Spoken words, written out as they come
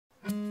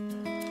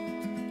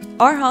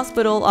Our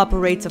hospital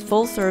operates a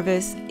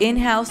full-service,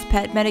 in-house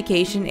pet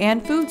medication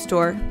and food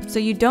store, so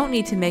you don't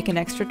need to make an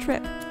extra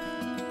trip.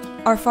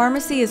 Our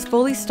pharmacy is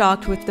fully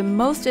stocked with the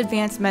most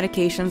advanced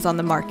medications on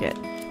the market.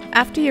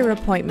 After your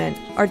appointment,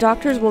 our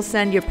doctors will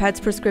send your pet's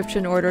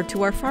prescription order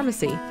to our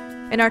pharmacy,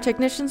 and our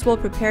technicians will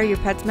prepare your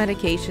pet's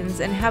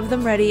medications and have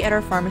them ready at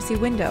our pharmacy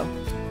window,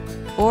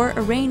 or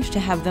arrange to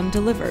have them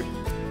delivered.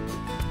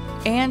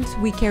 And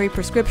we carry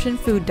prescription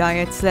food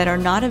diets that are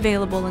not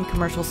available in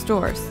commercial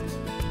stores,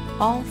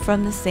 all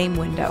from the same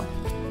window.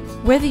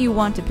 Whether you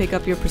want to pick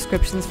up your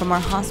prescriptions from our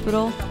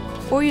hospital,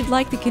 or you'd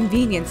like the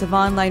convenience of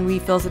online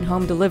refills and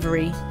home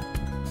delivery,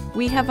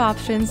 we have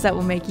options that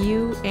will make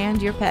you and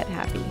your pet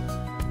happy.